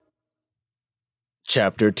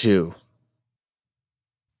Chapter 2.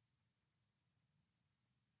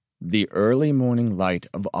 The early morning light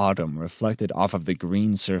of autumn reflected off of the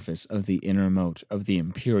green surface of the inner moat of the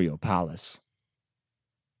Imperial Palace.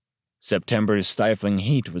 September's stifling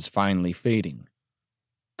heat was finally fading.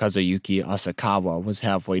 Kazuyuki Asakawa was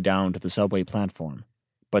halfway down to the subway platform,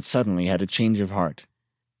 but suddenly had a change of heart.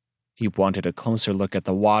 He wanted a closer look at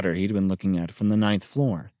the water he'd been looking at from the 9th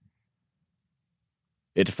floor.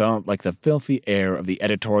 It felt like the filthy air of the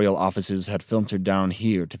editorial offices had filtered down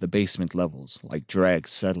here to the basement levels, like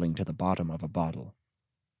dregs settling to the bottom of a bottle.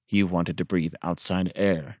 He wanted to breathe outside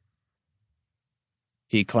air.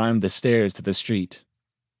 He climbed the stairs to the street.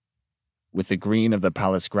 With the green of the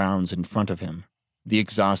palace grounds in front of him, the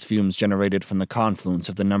exhaust fumes generated from the confluence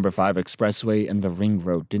of the No. 5 expressway and the ring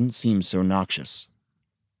road didn't seem so noxious.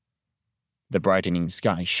 The brightening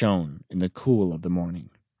sky shone in the cool of the morning.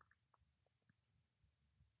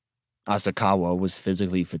 Asakawa was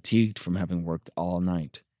physically fatigued from having worked all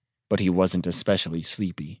night, but he wasn't especially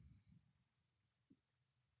sleepy.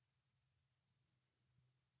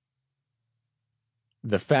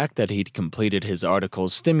 The fact that he'd completed his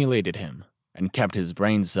articles stimulated him and kept his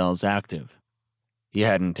brain cells active. He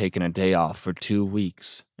hadn't taken a day off for 2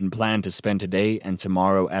 weeks and planned to spend today and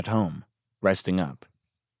tomorrow at home, resting up.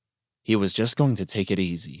 He was just going to take it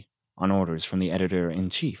easy, on orders from the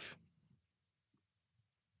editor-in-chief.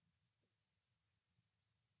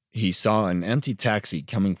 He saw an empty taxi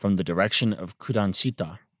coming from the direction of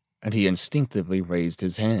Kudanshita, and he instinctively raised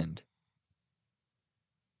his hand.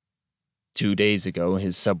 2 days ago,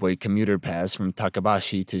 his subway commuter pass from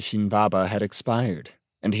Takabashi to Shinbaba had expired,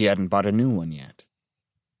 and he hadn't bought a new one yet.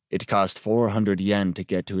 It cost 400 yen to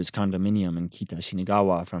get to his condominium in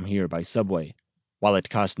Kita-Shinagawa from here by subway, while it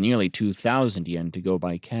cost nearly 2,000 yen to go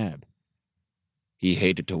by cab. He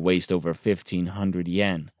hated to waste over 1,500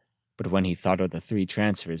 yen, but when he thought of the 3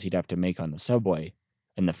 transfers he'd have to make on the subway,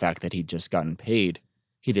 and the fact that he'd just gotten paid,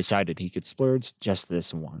 he decided he could splurge just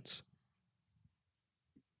this once.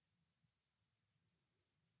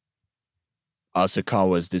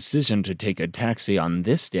 Asakawa's decision to take a taxi on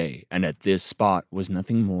this day and at this spot was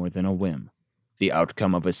nothing more than a whim, the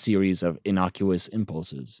outcome of a series of innocuous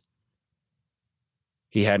impulses.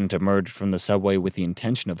 He hadn't emerged from the subway with the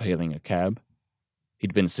intention of hailing a cab.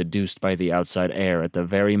 He'd been seduced by the outside air at the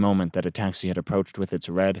very moment that a taxi had approached with its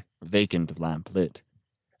red, vacant lamp lit,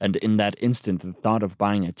 and in that instant the thought of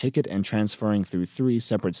buying a ticket and transferring through 3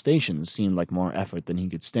 separate stations seemed like more effort than he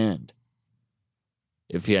could stand.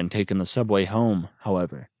 If he hadn't taken the subway home,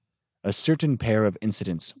 however, a certain pair of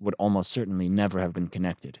incidents would almost certainly never have been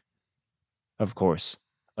connected. Of course,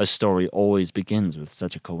 a story always begins with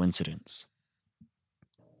such a coincidence.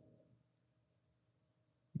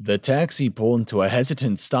 The taxi pulled to a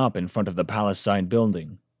hesitant stop in front of the palace side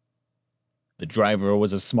building. The driver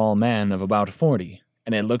was a small man of about 40,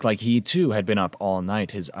 and it looked like he too had been up all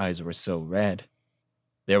night, his eyes were so red.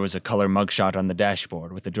 There was a color mugshot on the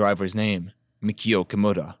dashboard with the driver's name, Mikio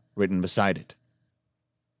Kimura, written beside it.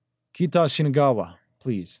 Kita-Shinagawa,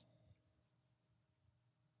 please.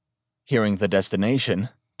 Hearing the destination,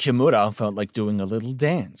 Kimura felt like doing a little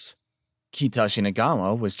dance.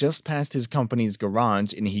 Kita-Shinagawa was just past his company's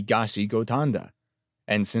garage in Higashi Gotanda,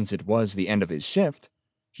 and since it was the end of his shift,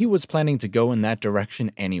 he was planning to go in that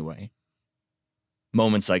direction anyway.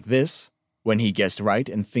 Moments like this, when he guessed right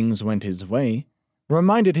and things went his way,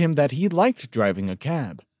 reminded him that he liked driving a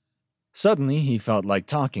cab. Suddenly, he felt like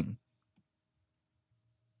talking.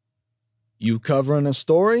 You covering a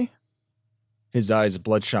story? His eyes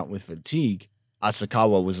bloodshot with fatigue,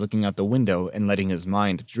 Asakawa was looking out the window and letting his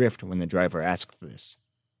mind drift when the driver asked this.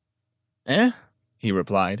 Eh? He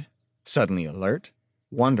replied, suddenly alert,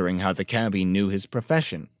 wondering how the cabbie knew his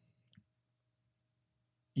profession.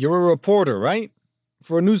 You're a reporter, right?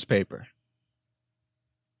 For a newspaper.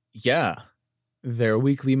 Yeah. Their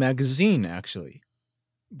weekly magazine, actually.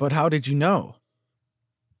 But how did you know?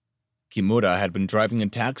 Kimura had been driving a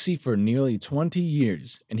taxi for nearly 20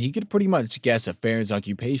 years, and he could pretty much guess a fare's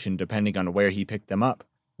occupation depending on where he picked them up,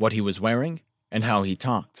 what he was wearing, and how he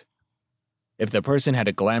talked. If the person had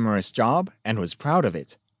a glamorous job and was proud of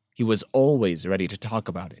it, he was always ready to talk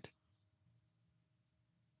about it.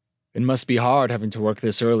 It must be hard having to work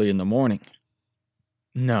this early in the morning.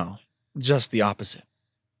 No, just the opposite.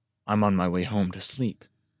 I'm on my way home to sleep.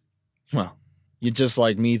 Well, you're just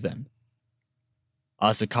like me then.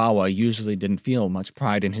 Asakawa usually didn't feel much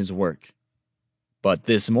pride in his work. But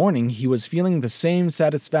this morning, he was feeling the same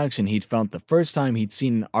satisfaction he'd felt the first time he'd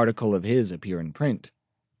seen an article of his appear in print.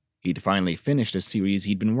 He'd finally finished a series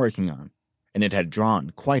he'd been working on, and it had drawn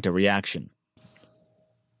quite a reaction.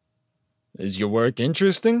 Is your work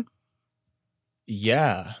interesting?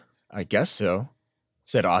 Yeah, I guess so,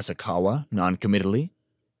 said Asakawa noncommittally.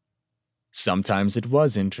 Sometimes it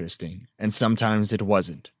was interesting, and sometimes it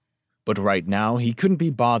wasn't. But right now, he couldn't be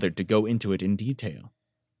bothered to go into it in detail.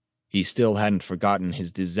 He still hadn't forgotten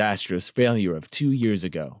his disastrous failure of 2 years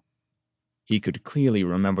ago. He could clearly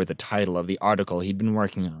remember the title of the article he'd been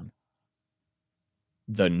working on.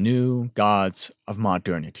 The New Gods of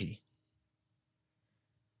Modernity.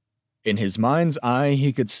 In his mind's eye,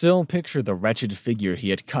 he could still picture the wretched figure he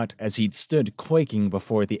had cut as he'd stood quaking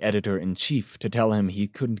before the editor-in-chief to tell him he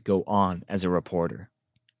couldn't go on as a reporter.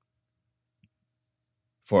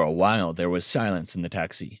 For a while, there was silence in the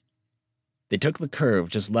taxi. They took the curve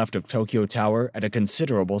just left of Tokyo Tower at a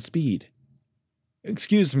considerable speed.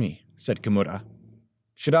 "Excuse me," said Kimura.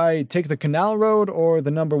 "Should I take the canal road or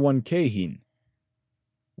the number 1 Keihin?"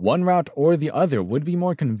 One route or the other would be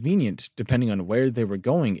more convenient depending on where they were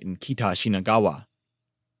going in Kita Shinagawa.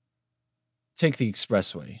 "Take the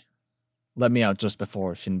expressway. Let me out just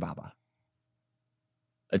before Shinbaba."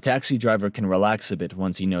 A taxi driver can relax a bit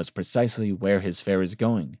once he knows precisely where his fare is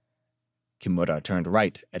going. Kimura turned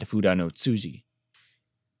right at Fudano Tsuji.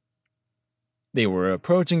 They were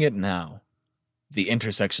approaching it now. The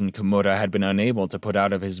intersection Kimura had been unable to put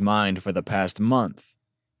out of his mind for the past month.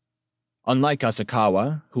 Unlike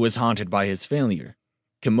Asakawa, who was haunted by his failure,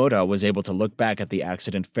 Kimura was able to look back at the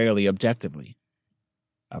accident fairly objectively.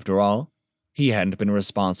 After all, he hadn't been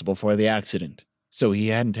responsible for the accident, so he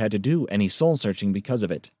hadn't had to do any soul-searching because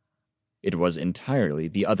of it. It was entirely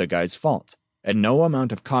the other guy's fault, and no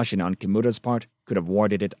amount of caution on Kimura's part could have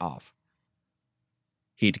warded it off.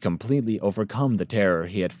 He'd completely overcome the terror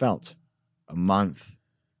he had felt. A month.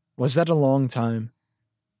 Was that a long time?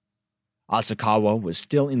 Asakawa was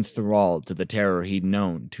still enthralled to the terror he'd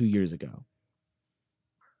known 2 years ago.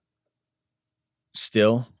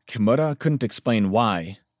 Still, Kimura couldn't explain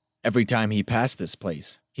why. Every time he passed this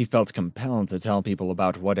place, he felt compelled to tell people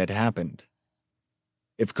about what had happened.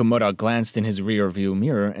 If Kimura glanced in his rearview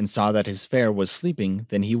mirror and saw that his fare was sleeping,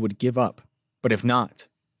 then he would give up. But if not,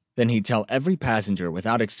 then he'd tell every passenger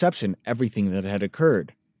without exception everything that had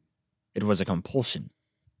occurred. It was a compulsion.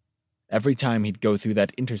 Every time he'd go through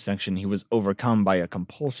that intersection, he was overcome by a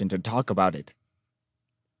compulsion to talk about it.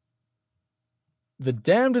 "The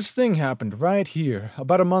damnedest thing happened right here,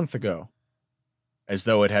 about a month ago." As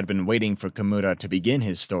though it had been waiting for Kimura to begin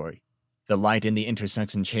his story, the light in the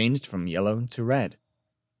intersection changed from yellow to red.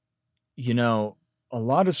 "You know, a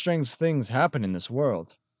lot of strange things happen in this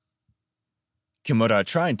world." Kimura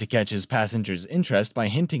tried to catch his passenger's interest by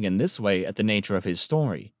hinting in this way at the nature of his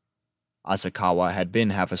story. Asakawa had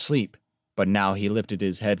been half asleep, but now he lifted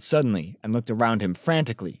his head suddenly and looked around him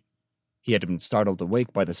frantically. He had been startled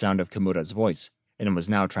awake by the sound of Kimura's voice, and was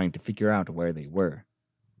now trying to figure out where they were.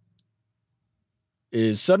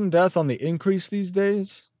 "Is sudden death on the increase these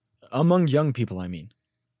days? Among young people, I mean."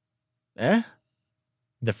 "Eh?"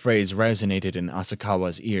 The phrase resonated in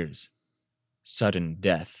Asakawa's ears. "Sudden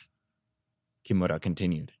death," Kimura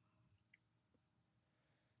continued.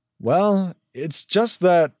 "Well, it's just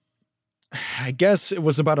that I guess it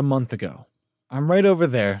was about a month ago. I'm right over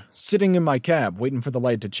there, sitting in my cab, waiting for the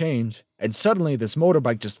light to change, and suddenly this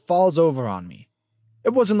motorbike just falls over on me.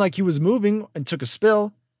 It wasn't like he was moving and took a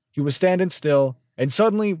spill. He was standing still, and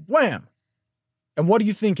suddenly, wham! And what do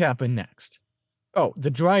you think happened next? Oh, the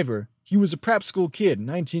driver, he was a prep school kid,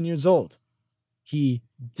 19 years old. He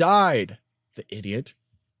died, the idiot.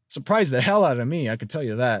 Surprised the hell out of me, I could tell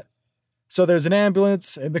you that. So there's an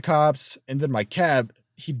ambulance, and the cops, and then my cab,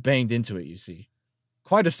 he banged into it, you see.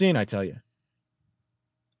 Quite a scene, I tell you."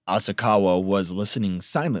 Asakawa was listening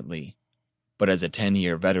silently, but as a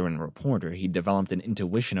 10-year veteran reporter, he'd developed an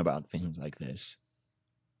intuition about things like this.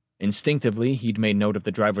 Instinctively, he'd made note of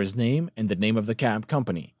the driver's name and the name of the cab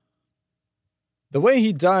company. The way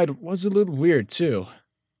he died was a little weird, too.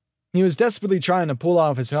 He was desperately trying to pull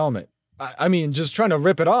off his helmet. I mean, just trying to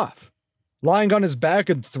rip it off. Lying on his back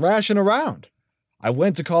and thrashing around. I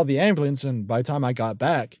went to call the ambulance, and by the time I got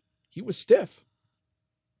back, he was stiff.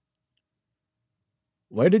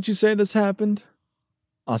 "Where did you say this happened?"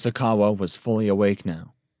 Asakawa was fully awake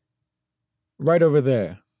now. "Right over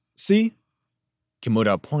there. See?"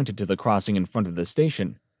 Kimura pointed to the crossing in front of the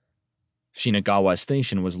station. Shinagawa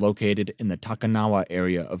Station was located in the Takanawa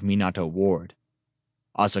area of Minato Ward.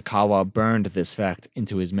 Asakawa burned this fact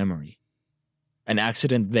into his memory. An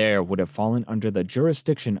accident there would have fallen under the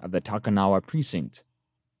jurisdiction of the Takanawa precinct.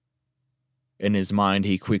 In his mind,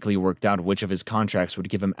 he quickly worked out which of his contracts would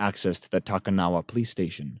give him access to the Takanawa police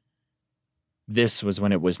station. This was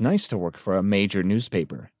when it was nice to work for a major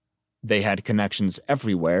newspaper. They had connections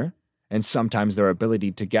everywhere, and sometimes their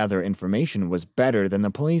ability to gather information was better than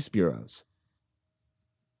the police bureaus.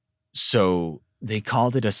 So, they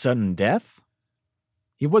called it a sudden death?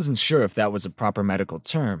 He wasn't sure if that was a proper medical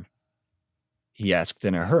term. He asked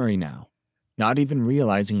in a hurry now, not even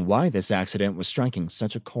realizing why this accident was striking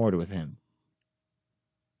such a chord with him.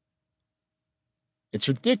 It's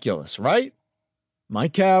ridiculous, right? My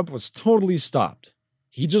cab was totally stopped.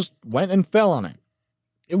 He just went and fell on it.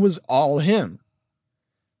 It was all him.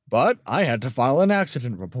 But I had to file an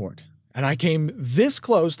accident report, and I came this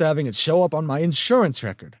close to having it show up on my insurance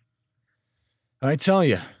record. I tell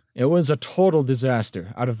you, it was a total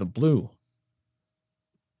disaster out of the blue.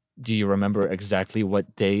 Do you remember exactly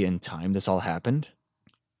what day and time this all happened?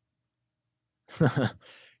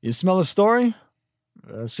 You smell a story?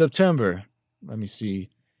 September. Let me see.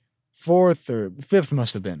 4th or 5th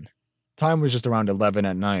must have been. Time was just around 11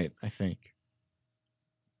 at night, I think.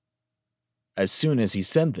 As soon as he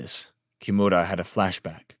said this, Kimura had a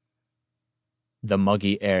flashback. The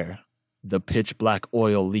muggy air, the pitch-black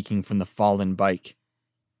oil leaking from the fallen bike.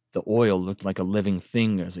 The oil looked like a living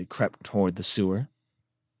thing as it crept toward the sewer.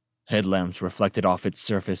 Headlamps reflected off its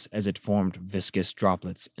surface as it formed viscous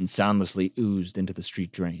droplets and soundlessly oozed into the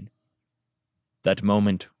street drain. That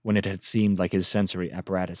moment when it had seemed like his sensory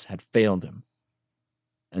apparatus had failed him.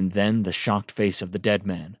 And then the shocked face of the dead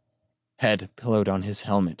man, head pillowed on his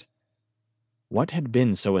helmet. What had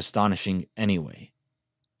been so astonishing anyway?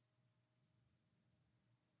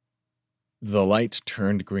 The light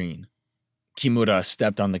turned green. Kimura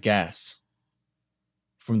stepped on the gas.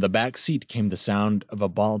 From the back seat came the sound of a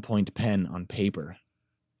ballpoint pen on paper.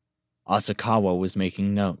 Asakawa was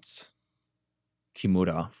making notes.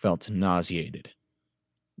 Kimura felt nauseated.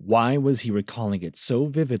 Why was he recalling it so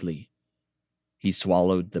vividly? He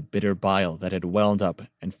swallowed the bitter bile that had welled up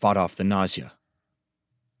and fought off the nausea.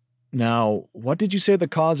 Now, what did you say the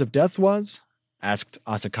cause of death was? Asked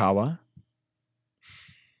Asakawa.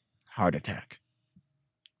 Heart attack.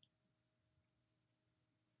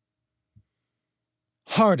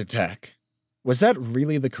 Heart attack. Was that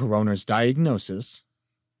really the coroner's diagnosis?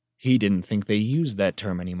 He didn't think they used that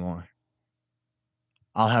term anymore.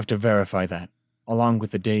 I'll have to verify that, along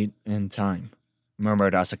with the date and time,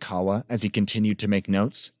 murmured Asakawa as he continued to make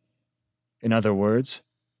notes. In other words,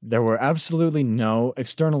 there were absolutely no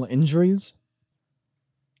external injuries?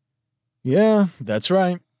 Yeah, that's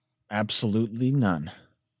right. Absolutely none.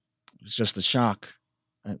 It was just the shock.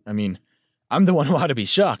 I mean, I'm the one who ought to be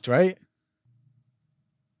shocked, right?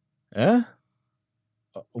 Eh?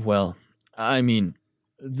 Well, I mean,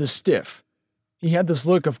 the stiff. He had this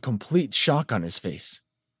look of complete shock on his face.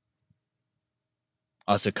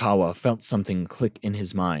 Asakawa felt something click in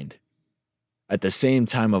his mind. At the same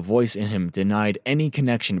time, a voice in him denied any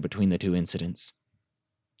connection between the two incidents.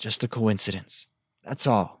 Just a coincidence. That's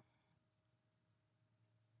all.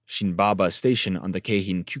 Shinbaba Station on the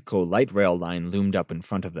Keihin-Kyuko light rail line loomed up in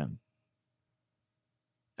front of them.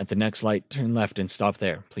 At the next light, turn left and stop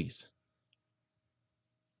there, please.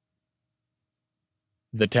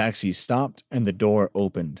 The taxi stopped and the door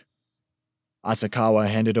opened. Asakawa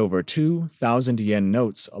handed over 2,000 yen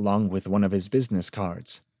notes along with one of his business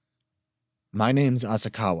cards. My name's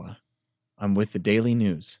Asakawa. I'm with the Daily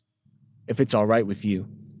News. If it's all right with you,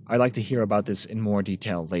 I'd like to hear about this in more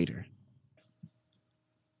detail later.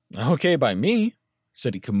 Okay by me,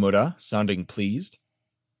 said Kimura, sounding pleased.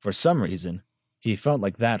 For some reason, he felt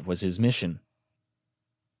like that was his mission.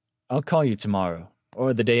 I'll call you tomorrow,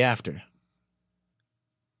 or the day after.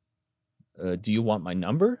 Do you want my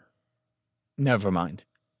number? Never mind.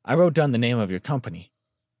 I wrote down the name of your company.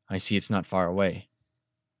 I see it's not far away.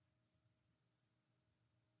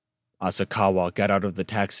 Asakawa got out of the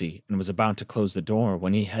taxi and was about to close the door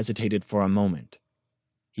when he hesitated for a moment.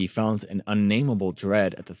 He felt an unnameable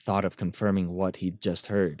dread at the thought of confirming what he'd just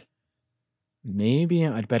heard. Maybe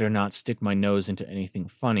I'd better not stick my nose into anything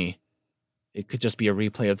funny. It could just be a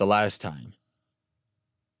replay of the last time.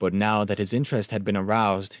 But now that his interest had been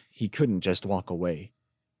aroused, he couldn't just walk away.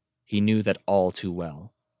 He knew that all too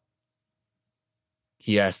well.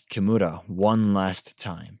 He asked Kimura one last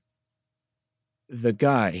time. The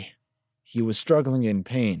guy, he was struggling in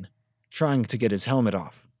pain, trying to get his helmet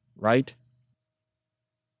off, right?